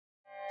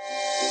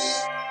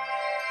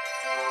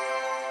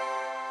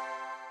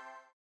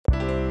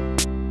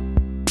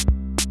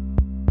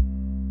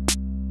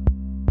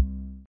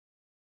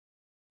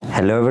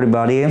Hello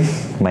everybody,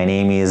 my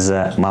name is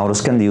Mauro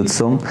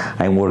Scandiuzzo.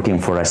 I'm working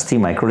for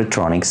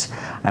STMicroelectronics.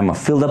 I'm a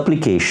field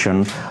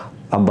application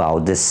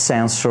about the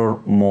sensor,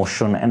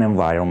 motion and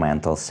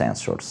environmental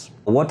sensors.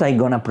 What I'm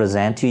gonna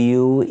present to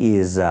you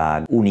is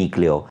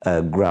Unicleo,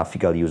 a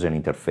graphical user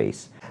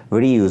interface.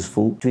 Very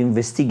useful to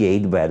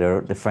investigate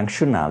better the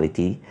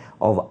functionality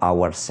of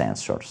our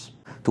sensors.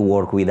 To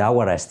work with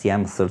our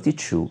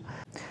STM32,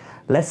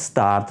 let's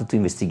start to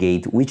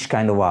investigate which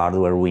kind of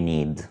hardware we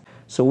need.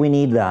 So we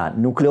need a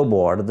Nucleo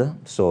board,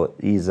 so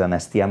it's an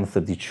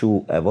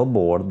STM32 EVO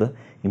board.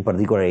 In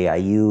particular, I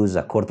use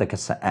a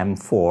Cortex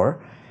M4.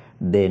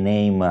 The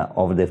name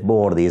of the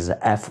board is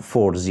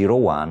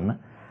F401.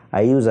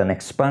 I use an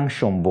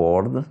expansion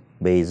board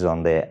based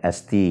on the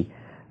ST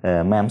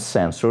MEMS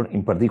sensor.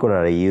 In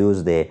particular, I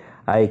use the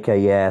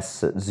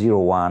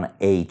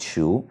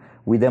IKS01A2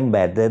 with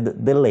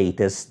embedded the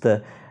latest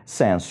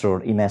sensor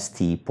in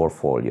ST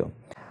portfolio.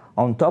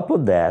 On top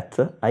of that,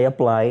 I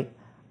apply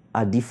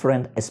a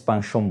different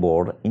expansion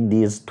board in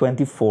this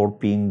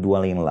 24-pin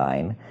dual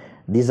inline.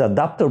 This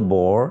adapter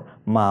board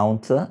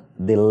mounts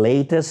the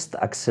latest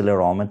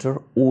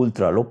accelerometer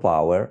ultra low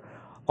power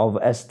of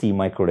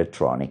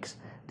STMicroelectronics.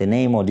 The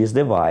name of this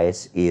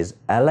device is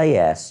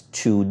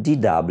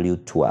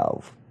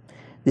LIS2DW12.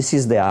 This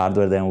is the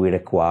hardware that we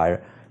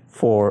require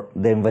for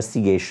the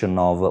investigation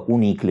of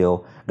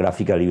Unicleo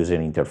graphical user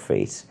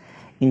interface.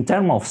 In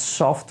terms of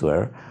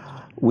software,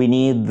 we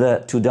need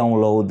to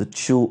download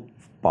two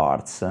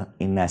parts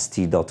in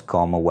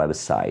st.com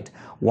website.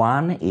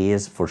 One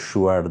is for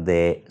sure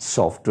the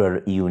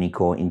software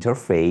Unicleo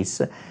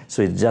interface,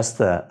 so it's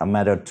just a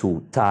matter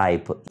to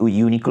type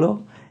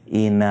Unicleo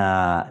in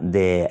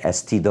the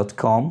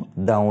st.com,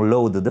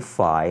 download the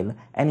file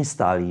and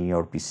install in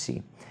your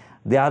PC.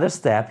 The other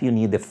step, you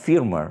need the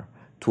firmware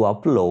to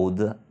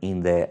upload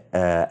in the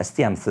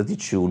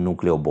STM32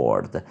 Nucleo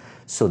board.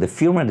 So the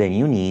firmware that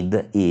you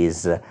need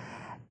is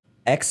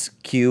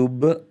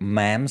X-Cube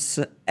MEMS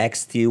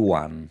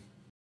XT1.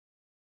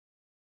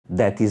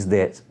 That is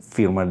the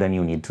firmware that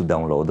you need to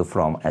download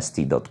from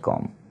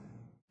st.com.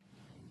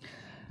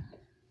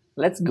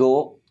 Let's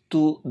go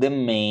to the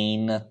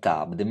main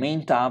tab. The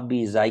main tab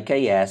is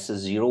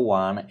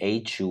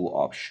IKS01A2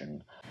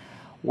 option.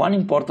 One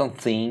important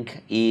thing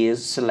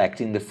is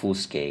selecting the full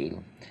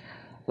scale.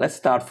 Let's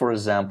start, for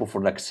example, for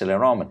the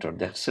accelerometer.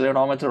 The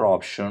accelerometer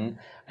option,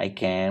 I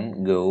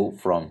can go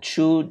from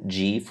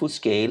 2G full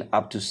scale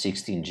up to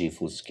 16G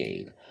full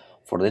scale.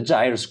 For the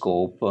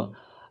gyroscope,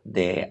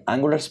 the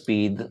angular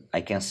speed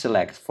I can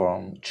select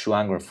from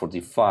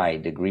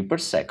 245 degrees per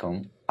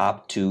second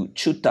up to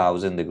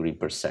 2000 degrees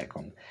per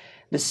second.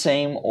 The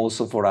same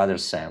also for other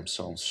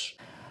sensors.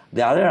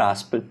 The other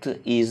aspect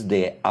is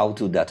the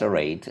auto data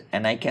rate,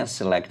 and I can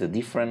select the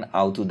different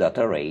auto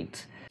data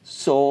rate.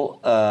 So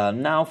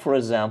now, for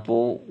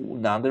example,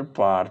 another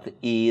part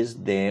is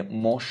the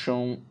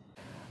motion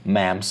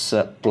MEMS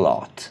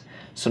plot.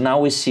 So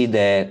now we see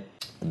the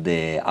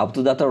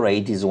auto data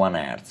rate is 1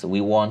 Hz. We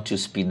want to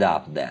speed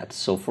up that.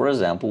 So for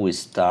example, we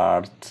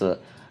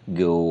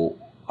go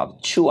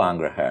up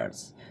 200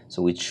 Hz.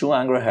 So with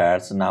 200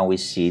 Hz, now we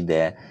see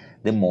the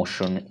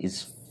motion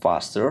is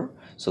faster.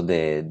 So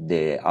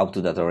the auto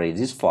data rate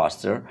is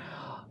faster.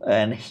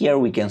 And here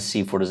we can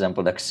see, for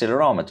example, the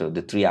accelerometer,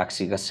 the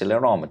 3-axis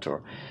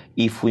accelerometer.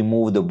 If we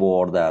move the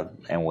board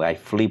and I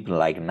flip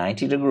like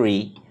 90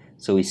 degrees,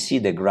 so we see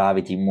the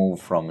gravity move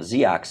from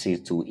Z-axis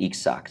to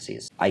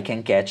X-axis. I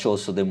can catch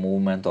also the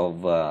movement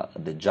of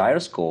the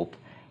gyroscope,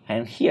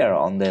 and here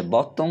on the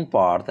bottom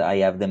part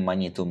I have the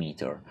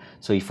magnetometer.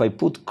 So if I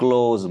put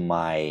close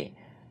my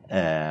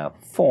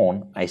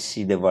phone, I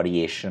see the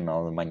variation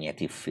of the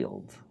magnetic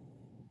field.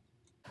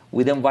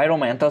 With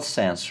environmental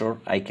sensor,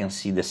 I can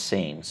see the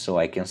same, so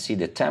I can see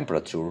the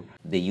temperature,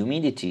 the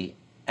humidity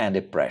and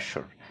the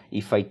pressure.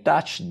 If I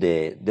touch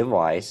the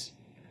device,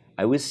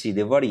 I will see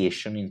the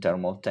variation in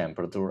terms of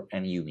temperature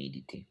and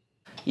humidity.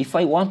 If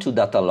I want to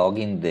data log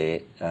in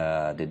the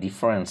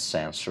different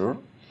sensor,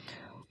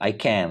 I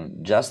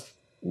can just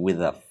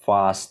with a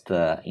fast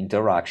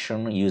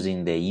interaction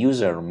using the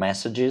user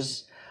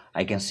messages,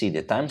 I can see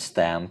the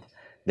timestamp,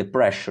 the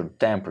pressure,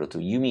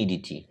 temperature,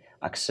 humidity,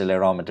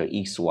 accelerometer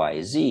X,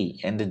 Y, Z,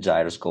 and the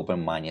gyroscope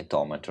and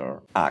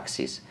magnetometer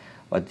axis.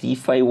 But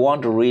if I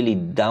want really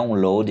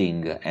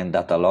downloading and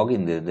data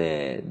logging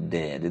the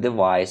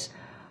device,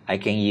 I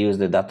can use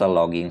the data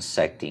logging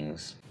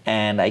settings,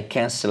 and I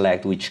can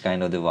select which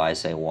kind of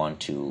device I want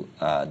to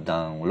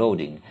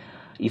downloading.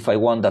 If I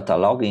want data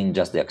logging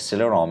just the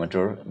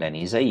accelerometer, then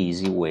it's an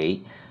easy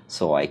way.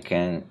 So I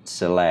can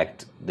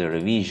select the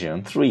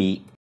revision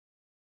 3,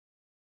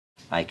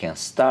 I can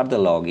start the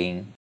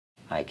logging,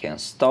 I can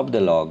stop the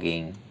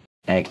logging,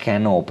 I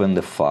can open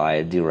the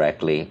file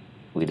directly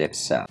with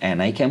Excel,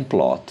 and I can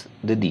plot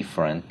the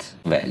different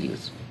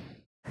values.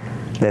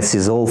 This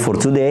is all for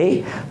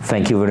today.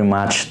 Thank you very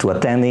much for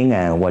attending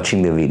and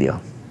watching the video.